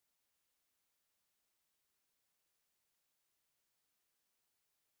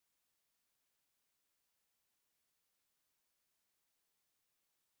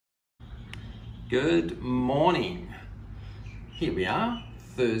Good morning. Here we are,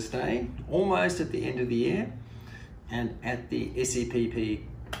 Thursday, almost at the end of the year, and at the SEPP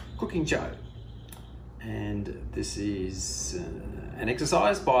Cooking Show. And this is an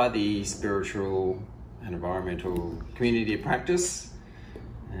exercise by the Spiritual and Environmental Community of Practice.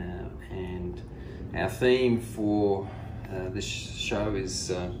 And our theme for this show is,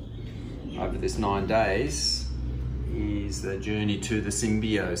 over this 9 days, is the journey to the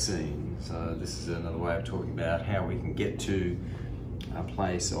Symbiocene. So this is another way of talking about how we can get to a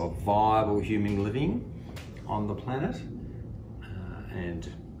place of viable human living on the planet, and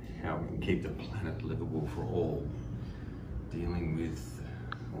how we can keep the planet livable for all, dealing with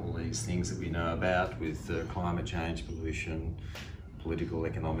all these things that we know about with climate change, pollution, political,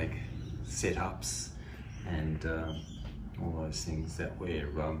 economic setups, and all those things that we're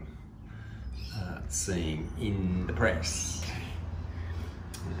seeing in the press,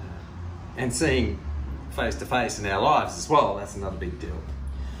 and seeing face to face in our lives as well. That's another big deal.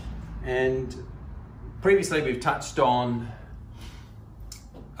 And previously we've touched on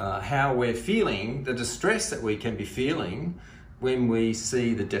how we're feeling, the distress that we can be feeling when we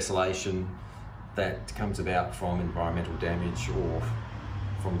see the desolation that comes about from environmental damage or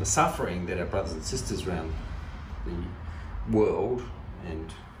from the suffering that our brothers and sisters around the world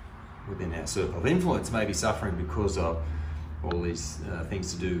and within our circle of influence may be suffering because of all these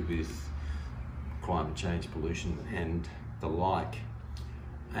things to do with climate change, pollution and the like.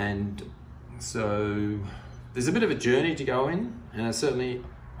 And so there's a bit of a journey to go in, and certainly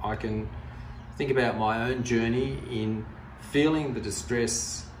I can think about my own journey in feeling the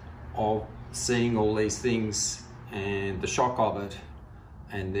distress of seeing all these things and the shock of it,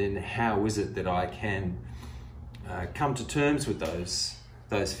 and then how is it that I can come to terms with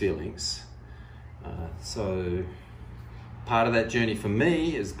those feelings. So part of that journey for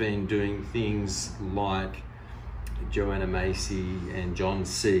me has been doing things like Joanna Macy and John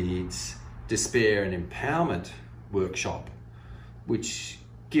Seed's Despair and Empowerment workshop, which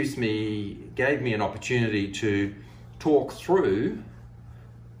gave me an opportunity to talk through,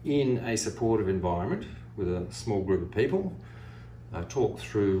 in a supportive environment with a small group of people, talk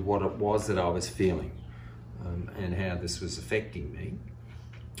through what it was that I was feeling, and how this was affecting me.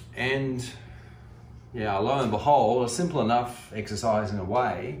 And yeah, lo and behold, a simple enough exercise in a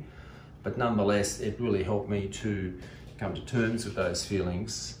way, but nonetheless, it really helped me to come to terms with those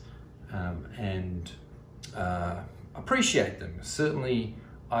feelings and appreciate them. Certainly,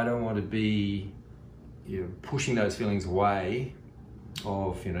 I don't want to be pushing those feelings away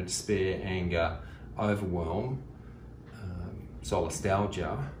of despair, anger, overwhelm,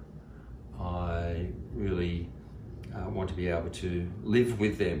 solastalgia. I really want to be able to live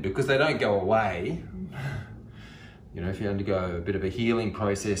with them, because they don't go away. If you undergo a bit of a healing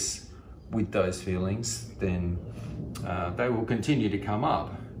process with those feelings, then they will continue to come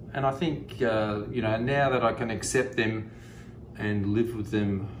up. And I think, now that I can accept them and live with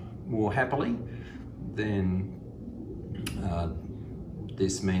them more happily, then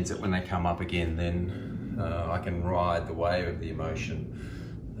this means that when they come up again, then I can ride the wave of the emotion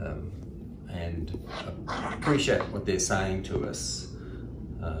and appreciate what they're saying to us,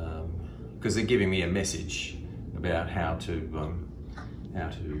 because they're giving me a message about how to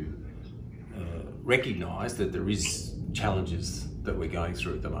recognise that there is challenges that we're going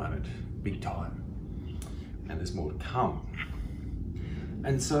through at the moment, big time, and there's more to come.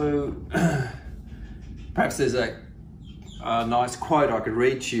 And so perhaps there's a nice quote I could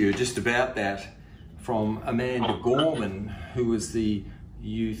read to you just about that from Amanda Gorman, who was the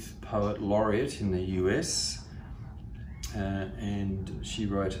Youth Poet Laureate in the US, and she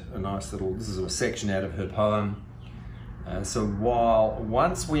wrote a nice little, this is a section out of her poem. So while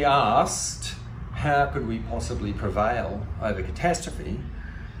once we asked, how could we possibly prevail over catastrophe,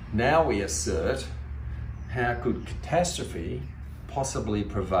 now we assert, how could catastrophe possibly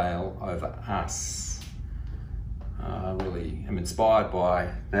prevail over us? I really am inspired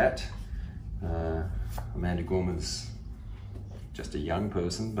by that. Amanda Gorman's just a young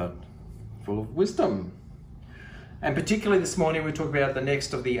person, but full of wisdom. And particularly this morning, we talk about the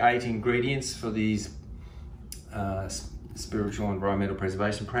next of the 8 ingredients for these spiritual and environmental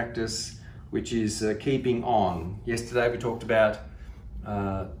preservation practice, which is keeping on. Yesterday we talked about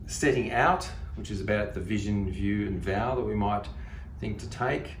setting out, which is about the vision, view and vow that we might think to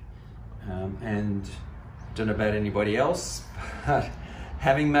take. And don't know about anybody else, but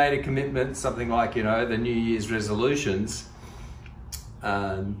having made a commitment, something like, the New Year's resolutions,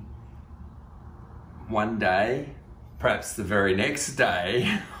 one day, perhaps the very next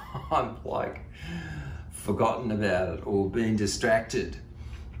day, I'm like forgotten about it or been distracted.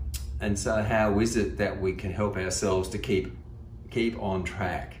 And so how is it that we can help ourselves to keep on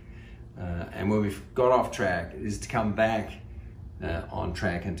track? And when we've got off track, is to come back on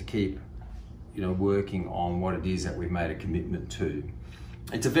track and to keep, you know, working on what it is that we've made a commitment to.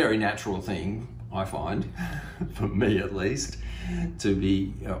 It's a very natural thing, I find, for me at least, to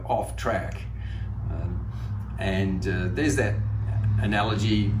be off track. And there's that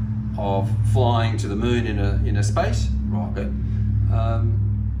analogy of flying to the moon in a space rocket.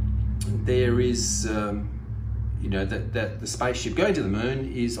 There is, you know, that the spaceship going to the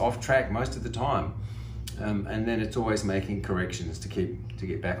moon is off track most of the time, and then it's always making corrections to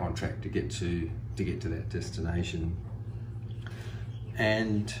get back on track to get to that destination.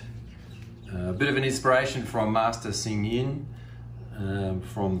 And a bit of an inspiration from Master Hsing Yun,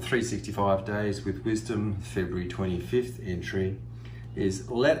 from 365 Days with Wisdom, February 25th entry, is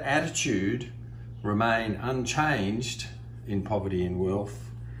let attitude remain unchanged in poverty and wealth.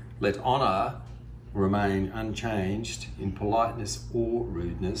 Let honour remain unchanged in politeness or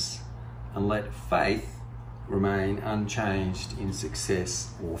rudeness, and let faith remain unchanged in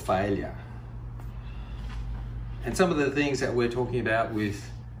success or failure. And some of the things that we're talking about with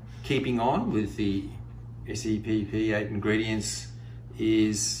keeping on with the SEPP 8 ingredients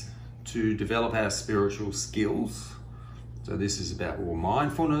is to develop our spiritual skills. So this is about more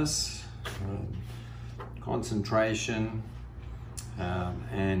mindfulness, concentration,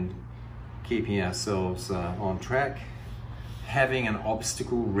 and keeping ourselves on track. Having an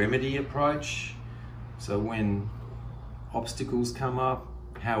obstacle remedy approach. So when obstacles come up,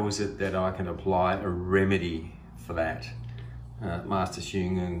 how is it that I can apply a remedy for that? Master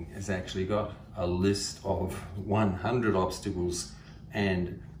Hsing Yun has actually got a list of 100 obstacles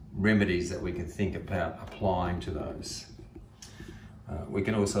and remedies that we can think about applying to those. We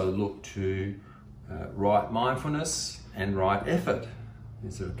can also look to right mindfulness and right effort.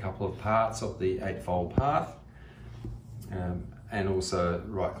 These are a couple of parts of the Eightfold Path, and also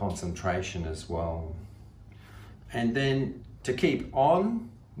right concentration as well. And then to keep on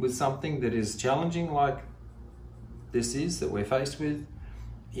with something that is challenging like this is that we're faced with,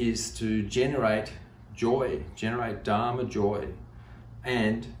 is to generate joy, generate Dharma joy,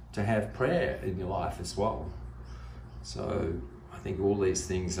 and to have prayer in your life as well. So I think all these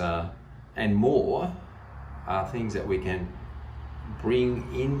things are, and more, are things that we can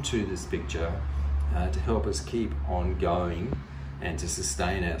bring into this picture to help us keep on going and to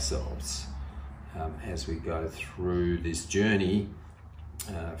sustain ourselves as we go through this journey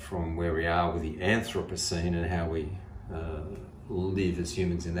from where we are with the Anthropocene and how we live as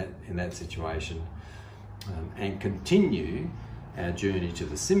humans in that situation, and continue our journey to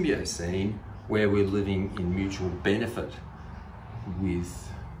the Symbiocene, where we're living in mutual benefit with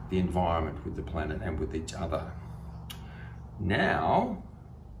the environment, with the planet, and with each other. Now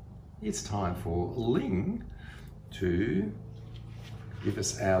it's time for Ling to give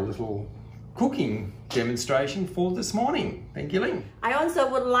us our little cooking demonstration for this morning. Thank you, Ling. I also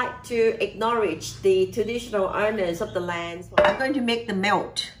would like to acknowledge the traditional owners of the land. I'm going to make the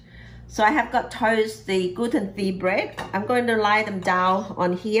melt. So I have got toast, the gluten-free bread. I'm going to lie them down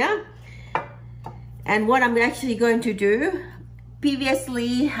on here. And what I'm actually going to do,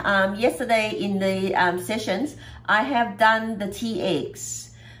 previously, yesterday in the sessions, I have done the tea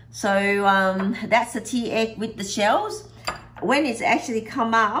eggs. So that's the tea egg with the shells. When it's actually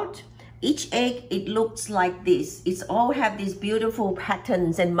come out, each egg, it looks like this. It's all have these beautiful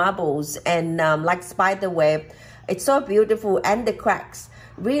patterns and marbles and like spider web. It's so beautiful, and the cracks.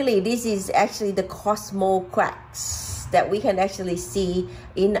 Really, this is actually the cosmo cracks that we can actually see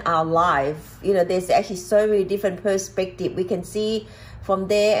in our life. You know, there's actually so many different perspectives. We can see from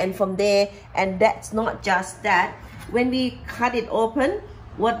there and from there, and that's not just that. When we cut it open,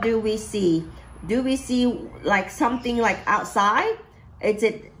 what do we see? Do we see like something like outside? Is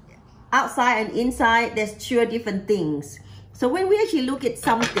it outside and inside? There's two different things. So when we actually look at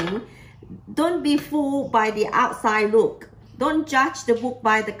something, don't be fooled by the outside look. Don't judge the book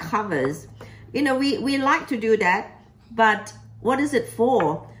by the covers. You know, we like to do that, but what is it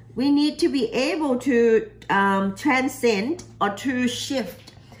for? We need to be able to transcend or to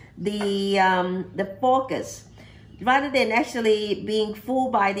shift the focus. Rather than actually being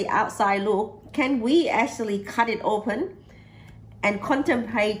fooled by the outside look, can we actually cut it open and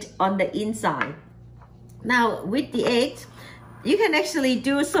contemplate on the inside? Now, with the eggs, you can actually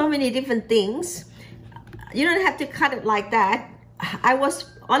do so many different things. You don't have to cut it like that. I was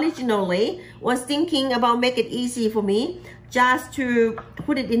originally thinking about make it easy for me just to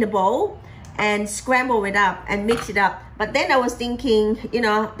put it in a bowl and scramble it up and mix it up. But then I was thinking, you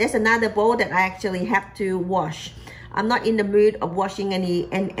know, there's another bowl that I actually have to wash. I'm not in the mood of washing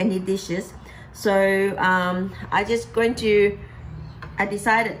any dishes. So I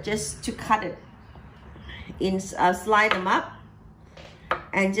decided just to cut it in, slide them up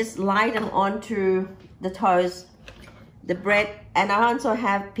and just lie them onto the toast, the bread. And I also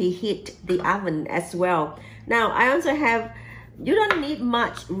have preheat the oven as well. Now I also have, you don't need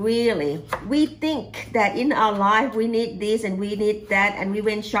much really. We think that in our life we need this and we need that, and we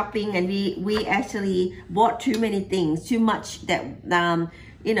went shopping and we actually bought too many things, too much that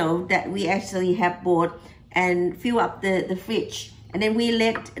you know, that we actually have bought, and fill up the fridge, and then we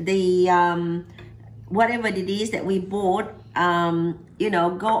let the whatever it is that we bought you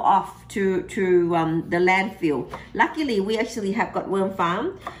know, go off to the landfill. Luckily we actually have got worm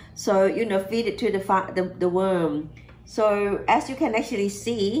farm, so you know, feed it to the worm. So as you can actually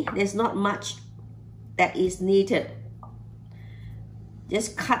see, there's not much that is needed.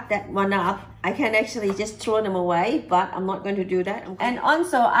 Just cut that one up. I can actually just throw them away, but I'm not going to do that. And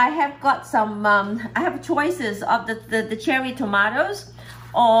also I have got some, I have choices of the cherry tomatoes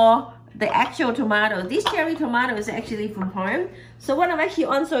or the actual tomato. This cherry tomato is actually from home. So what I'm actually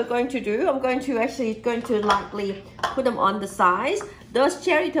also going to do, I'm going to lightly put them on the sides. Those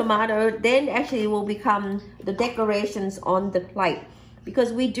cherry tomato then actually will become the decorations on the plate,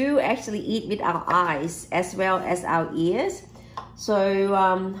 because we do actually eat with our eyes as well as our ears. So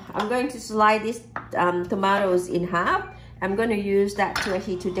I'm going to slide these tomatoes in half. I'm going to use that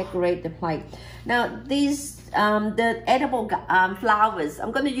to decorate the plate. Now these the edible flowers,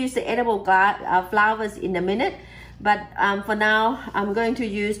 I'm going to use the edible flowers in a minute, but for now I'm going to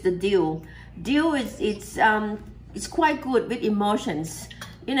use the dill. Dill is it's quite good with emotions.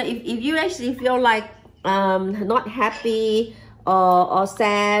 You know, if you actually feel like not happy or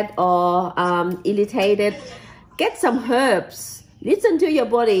sad or irritated, get some herbs, listen to your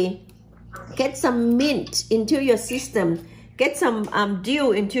body, get some mint into your system, get some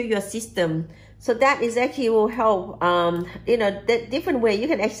dill into your system. So that is actually will help. You know, the different way you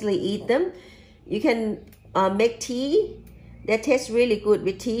can actually eat them. You can make tea that tastes really good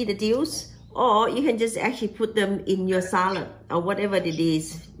with tea, the dills, or you can just actually put them in your salad or whatever it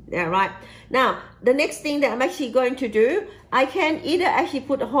is. Yeah, right. Now the next thing that I'm actually going to do, I can either actually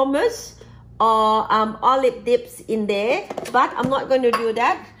put hummus or olive dips in there, but I'm not going to do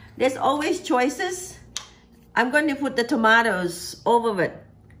that. There's always choices. I'm going to put the tomatoes over it.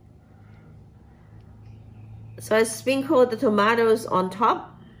 So I sprinkle the tomatoes on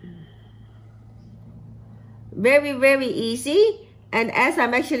top. Very, very easy. And as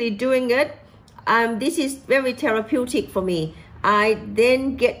I'm actually doing it, this is very therapeutic for me. I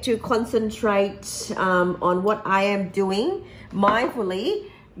then get to concentrate on what I am doing mindfully,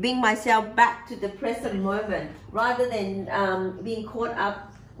 bring myself back to the present moment rather than being caught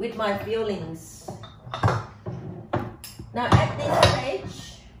up with my feelings. Now at this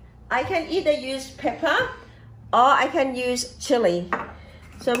stage, I can either use pepper or I can use chili.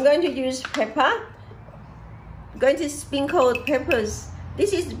 So I'm going to use pepper. I'm going to sprinkle peppers.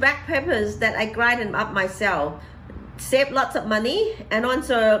 This is black peppers that I grind them up myself. Save lots of money, and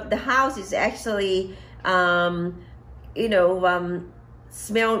also the house is actually, you know,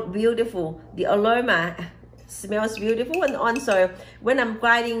 smell beautiful. The aroma smells beautiful, and also when I'm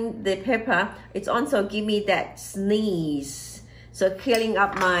grinding the pepper, it's also give me that sneeze. So clearing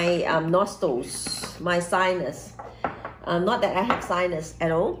up my nostrils, my sinus. Not that I have sinus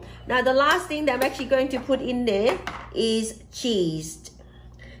at all. Now the last thing that I'm actually going to put in there is cheese.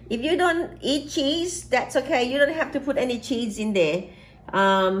 If you don't eat cheese, that's okay. You don't have to put any cheese in there.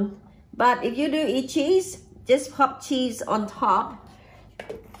 But if you do eat cheese, just pop cheese on top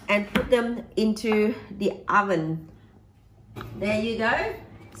and put them into the oven. There you go.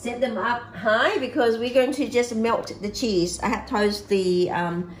 Set them up high because we're going to just melt the cheese. I have toasted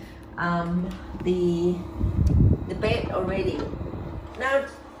the bed already. Now,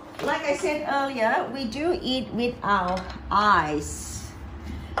 like I said earlier, we do eat with our eyes.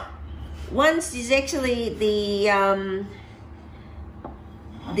 Once is actually the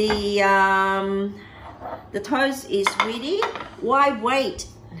toast is ready, why wait?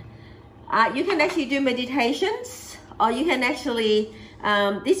 You can actually do meditations, or you can actually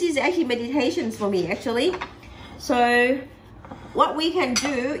this is actually meditations for me actually. So what we can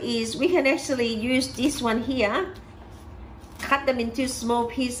do is we can actually use this one here, cut them into small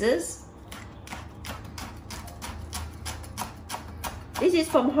pieces. This is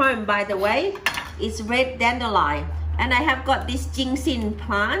from home, by the way. It's red dandelion, and I have got these ginseng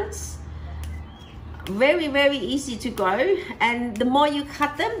plants. Very, very easy to grow, and the more you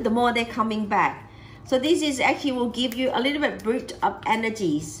cut them, the more they're coming back. So this is actually will give you a little bit boost of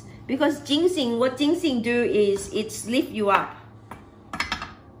energies. Because ginseng, what ginseng do is it's lift you up.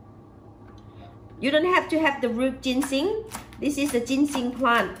 You don't have to have the root ginseng. This is the ginseng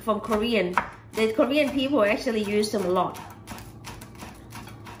plant from Korean. The Korean people actually use them a lot.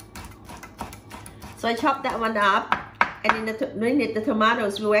 So I chopped that one up, and in the minute the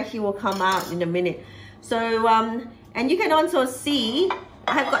tomatoes will come out in a minute. So and you can also see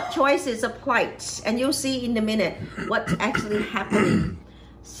I've got choices of plates, and you'll see in a minute what's actually happening.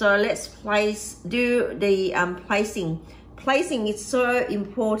 So let's do the placing. Placing is so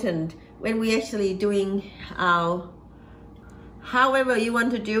important when we're actually doing our, however you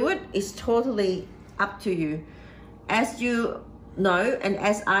want to do it, is totally up to you. As you know, and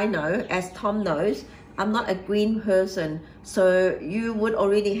as I know, as Tom knows, I'm not a green person, so you would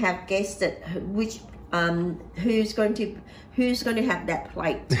already have guessed it, which who's going to have that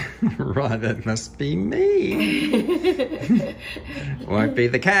plate. Right, that must be me. Won't be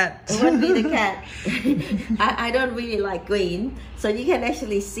the cat. It won't be the cat. I don't really like green, so you can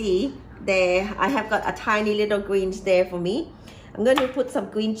actually see there I have got a tiny little greens there for me. I'm going to put some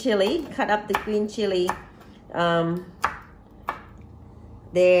green chili, cut up the green chili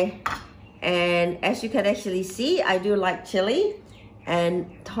there, and as you can actually see, I do like chili, and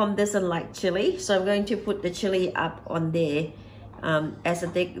Tom doesn't like chili, so I'm going to put the chili up on there as a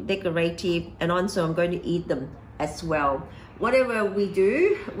decorative, and also I'm going to eat them as well. Whatever we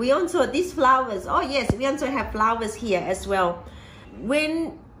do, we also, these flowers, oh yes, we also have flowers here as well.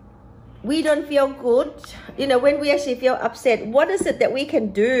 When we don't feel good, you know, when we actually feel upset, what is it that we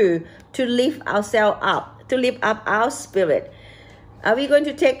can do to lift ourselves up, to lift up our spirit? Are we going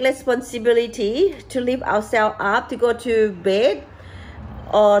to take responsibility to lift ourselves up, to go to bed,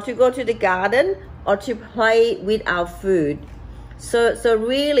 or to go to the garden, or to play with our food? So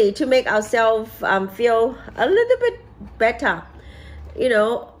really, to make ourselves feel a little bit better, you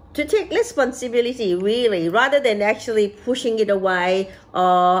know, to take responsibility, really, rather than actually pushing it away,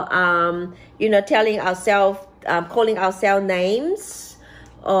 or you know, telling ourselves, calling ourselves names,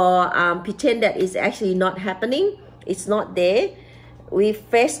 or pretend that it's actually not happening, it's not there. We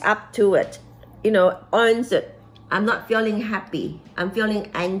face up to it, you know, owns it. I'm not feeling happy, I'm feeling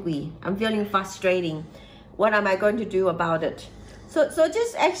angry, I'm feeling frustrating. What am I going to do about it? So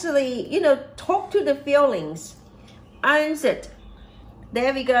just actually, you know, talk to the feelings, owns it.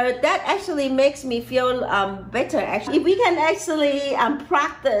 There we go. That actually makes me feel better. Actually, if we can actually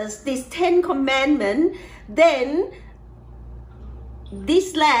practice this 10 commandments, then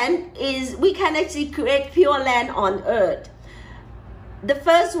this land is, we can actually create pure land on earth. The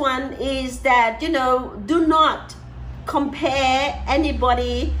first one is that, you know, do not compare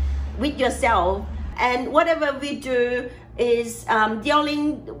anybody with yourself, and whatever we do is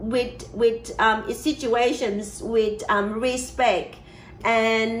dealing with situations with respect.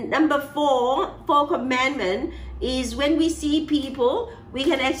 And number four commandment is when we see people, we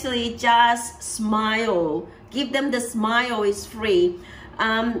can actually just smile, give them the smile is free.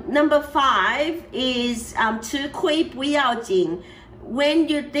 Number 5 is 吃亏不要紧. When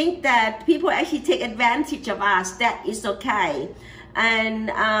you think that people actually take advantage of us, that is okay.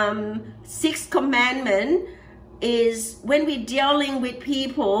 And 6th commandment is when we're dealing with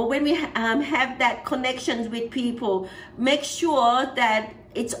people, when we have that connections with people, make sure that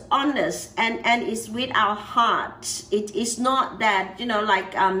it's honest and it's with our heart. It is not that, you know,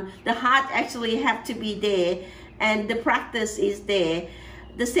 like the heart actually have to be there and the practice is there.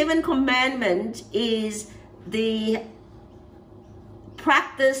 The 7th commandment is the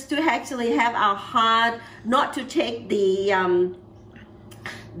practice to actually have our heart not to take the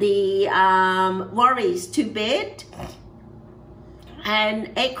worries to bed.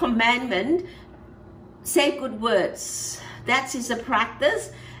 And 8th commandment, say good words. That is a practice.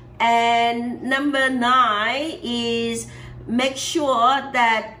 And number 9 is make sure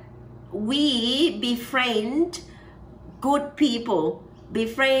that we befriend good people,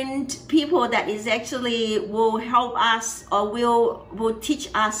 befriend people that is actually will help us or will teach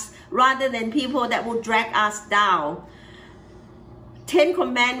us, rather than people that will drag us down. 10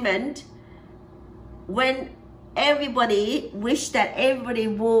 commandment, when everybody wish that everybody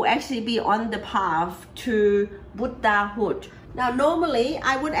will actually be on the path to Buddhahood. Now normally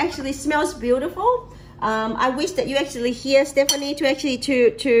I would actually smells beautiful. I wish that you actually hear Stephanie to actually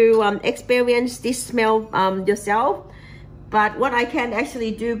to experience this smell yourself. But what I can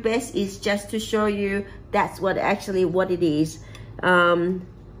actually do best is just to show you that's what it is.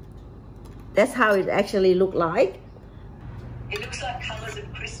 That's how it actually look like. It looks like colours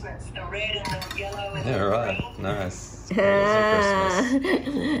of Christmas, the red and the yellow and yeah, the right. green. Nice.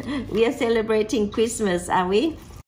 We are celebrating Christmas, are we?